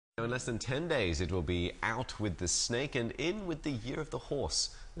In less than 10 days, it will be out with the snake and in with the year of the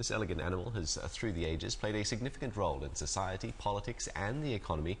horse. This elegant animal has, through the ages, played a significant role in society, politics and the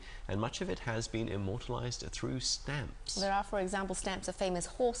economy, and much of it has been immortalized through stamps. There are, for example, stamps of famous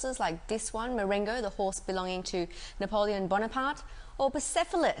horses like this one, Marengo, the horse belonging to Napoleon Bonaparte, or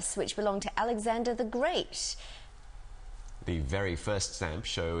Bucephalus, which belonged to Alexander the Great. The very first stamp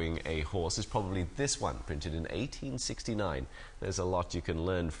showing a horse is probably this one, printed in 1869. There's a lot you can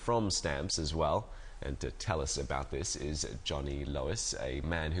learn from stamps as well. And to tell us about this is Johnny Lowis, a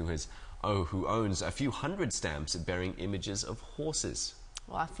man who owns a few hundred stamps bearing images of horses.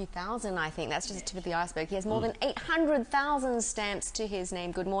 Well, a few thousand, I think. That's just the tip of the iceberg. He has more than 800,000 stamps to his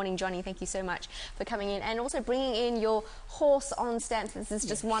name. Good morning, Johnny. Thank you so much for coming in and also bringing in your horse on stamps. This is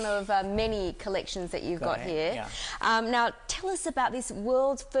just one of many collections that you've got here. Now, tell us about this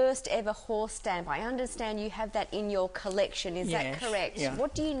world's first ever horse stamp. I understand you have that in your collection. Is that correct? Yeah.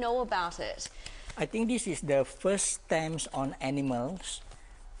 What do you know about it? I think this is the first stamps on animals,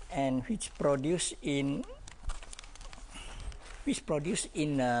 and which produced in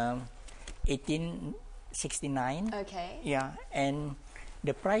 1869. Okay. Yeah, and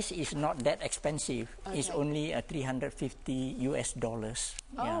the price is not that expensive. Okay. It's only $350 US.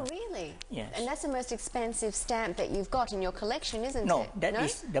 Oh, really? Yes. And that's the most expensive stamp that you've got in your collection, isn't it? No, that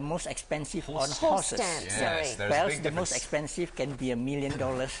is the most expensive on horse horses. stamps. Yes, Sorry. there's a big The difference. most expensive can be $1 million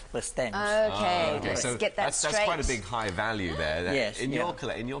per stamp. Okay, let's So get that straight. that's quite a big high value there. Yes, in your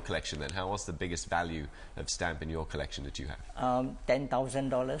collection, then, what's the biggest value of stamp in your collection that you have?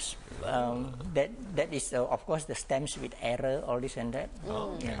 $10,000. That is, of course, the stamps with error, all this and that.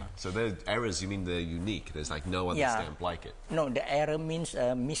 Oh, okay. So the errors, you mean they're unique? There's like no other stamp like it? No, the error means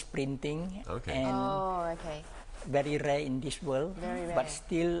misprinting. Okay. And okay. very rare in this world, Very rare. but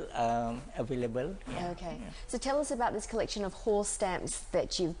still available. Okay. So tell us about this collection of horse stamps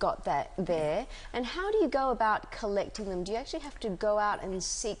that you've got there. And how do you go about collecting them? Do you actually have to go out and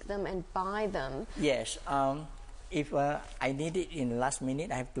seek them and buy them? Yes. If I need it in the last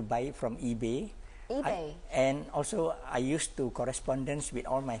minute, I have to buy it from eBay. And also, I used to correspondence with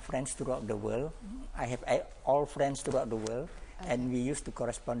all my friends throughout the world. I have all friends throughout the world, and we used to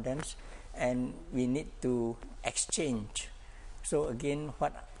correspondence, and we need to exchange. So again,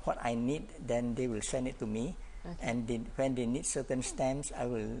 what I need, then they will send it to me, and when they need certain stamps, I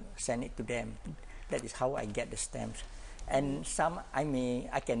will send it to them. That is how I get the stamps. And some I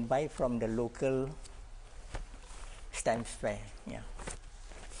can buy from the local stamp fair. Yeah.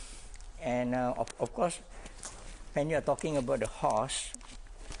 And of course, when you are talking about the horse,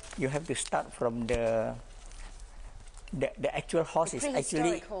 you have to start from the actual horse is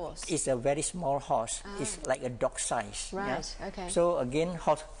actually is a very small horse. It's like a dog size. Right. Yeah? Okay. So again,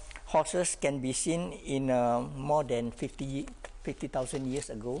 horses can be seen in more than 50,000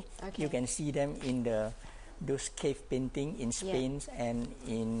 years ago. Okay. You can see them in those cave painting in Spain and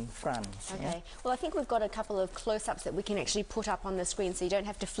in France. Okay. Yeah? Well, I think we've got a couple of close-ups that we can actually put up on the screen, so you don't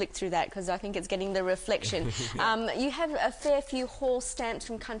have to flick through that because I think it's getting the reflection. You have a fair few horse stamps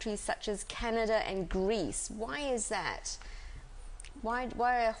from countries such as Canada and Greece. Why is that? Why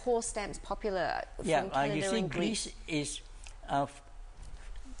are horse stamps popular from Canada you see, and Greece? Greece is, I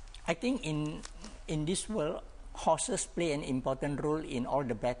think in this world, horses play an important role in all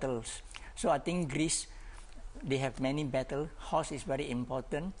the battles. So I think Greece, they have many battles. Horse is very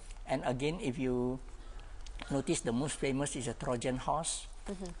important. And again, if you notice, the most famous is a Trojan horse,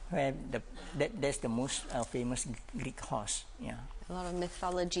 where that's the most famous Greek horse. Yeah. A lot of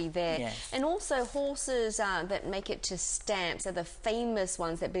mythology there. Yes. And also horses that make it to stamps are the famous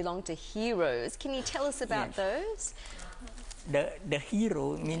ones that belong to heroes. Can you tell us about those? The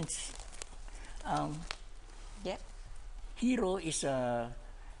hero means... hero is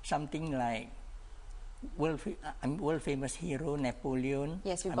something like world famous hero, Napoleon.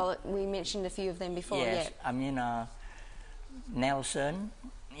 Yes, we mentioned a few of them before. Yes, I mean Nelson,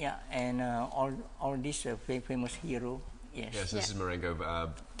 and all these famous hero. Yes. Yes, this is Marengo.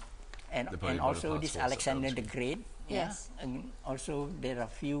 And also this Alexander the Great. Yes. And also there are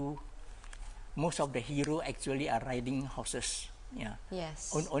most of the hero actually are riding horses. Yeah.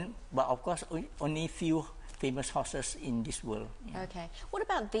 Yes. But of course, only few famous horses in this world. Yeah. Okay. What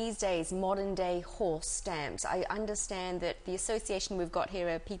about these days, modern day horse stamps? I understand that the association we've got here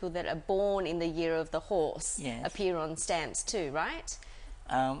are people that are born in the year of the horse appear on stamps too, right?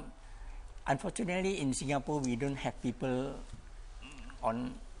 Unfortunately, in Singapore, we don't have people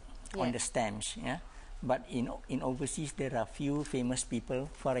on the stamps. Yeah. But in overseas, there are few famous people.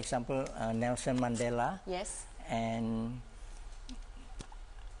 For example, Nelson Mandela. Yes. And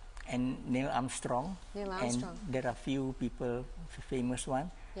Neil Armstrong. Neil Armstrong. And there are few people, famous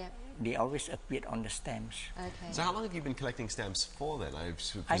one. they always appeared on the stamps. Okay. So how long have you been collecting stamps for then? I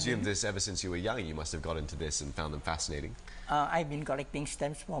presume this ever since you were young, you must have got into this and found them fascinating. I've been collecting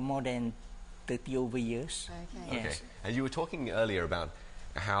stamps for more than 30 over years. Okay. Okay. Yes. And you were talking earlier about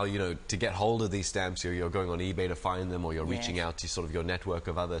how, you know, to get hold of these stamps, you're going on eBay to find them, or you're reaching out to sort of your network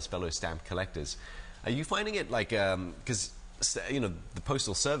of other fellow stamp collectors. Are you finding it like, because you know, the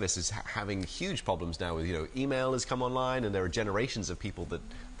postal service is having huge problems now with, you know, email has come online, and there are generations of people that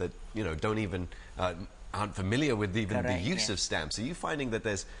you know, don't even aren't familiar with even the use of stamps. Are you finding that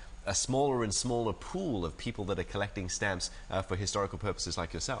there's a smaller and smaller pool of people that are collecting stamps for historical purposes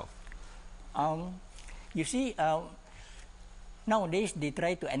like yourself? You see, nowadays they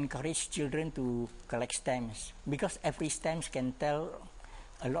try to encourage children to collect stamps, because every stamp can tell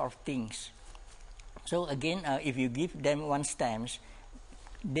a lot of things. So again, if you give them one stamp,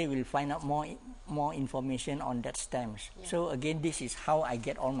 they will find out more information on that stamps. So again, this is how I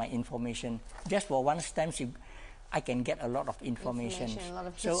get all my information. Just for one stamp, I can get a lot of information. A lot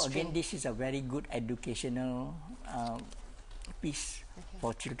of so again, this is a very good educational piece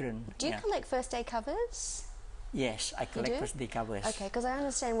for children. Do you collect first day covers? Yes, I collect first day covers. Okay, because I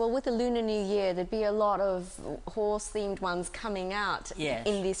understand, well, with the Lunar New Year, there'd be a lot of horse-themed ones coming out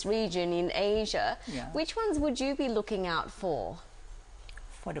in this region, in Asia. Which ones would you be looking out for?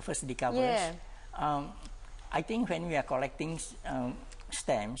 For the first day covers? I think when we are collecting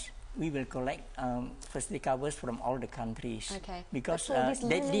stamps, we will collect first day covers from all the countries. Okay. Because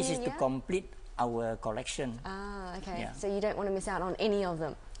this is to complete our collection. Ah, okay. So you don't want to miss out on any of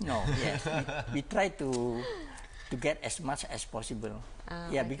them? No, yes. We try to get as much as possible.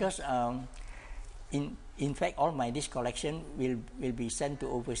 Because in fact all this collection will be sent to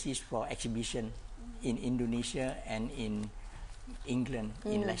overseas for exhibition in Indonesia and in England,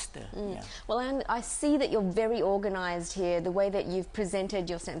 in Leicester. Well, and I see that you're very organised here. The way that you've presented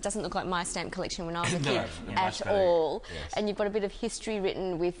your stamp doesn't look like my stamp collection when I was a kid at all. And you've got a bit of history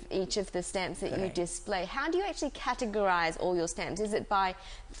written with each of the stamps that you display. How do you actually categorise all your stamps? Is it by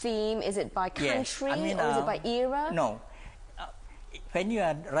theme? Is it by country? Or is it by era? No. When you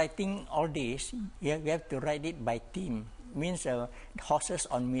are writing all this, you have to write it by theme. Means horses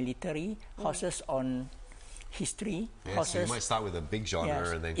on military, horses on history. So you might start with a big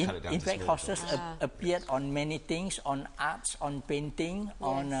genre and then cut it down to in fact, horses appeared on many things, on arts, on painting,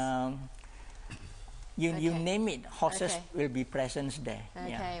 on you name it, horses will be present there.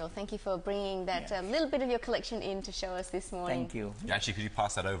 Okay, well, thank you for bringing that little bit of your collection in to show us this morning. Thank you. Actually, could you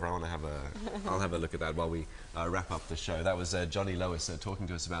pass that over? I want to have I'll have a look at that while we wrap up the show. That was Johnny Lowis talking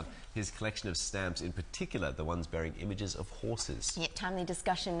to us about his collection of stamps, in particular the ones bearing images of horses. Yeah, timely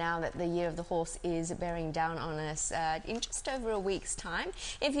discussion now that the Year of the Horse is bearing down on us in just over a week's time.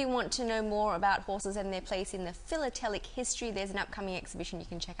 If you want to know more about horses and their place in the philatelic history, there's an upcoming exhibition you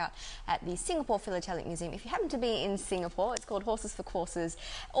can check out at the Singapore Philatelic Museum. If you happen to be in Singapore, it's called Horses for Courses.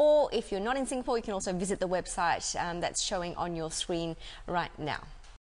 Or if you're not in Singapore, you can also visit the website that's showing on your screen right now.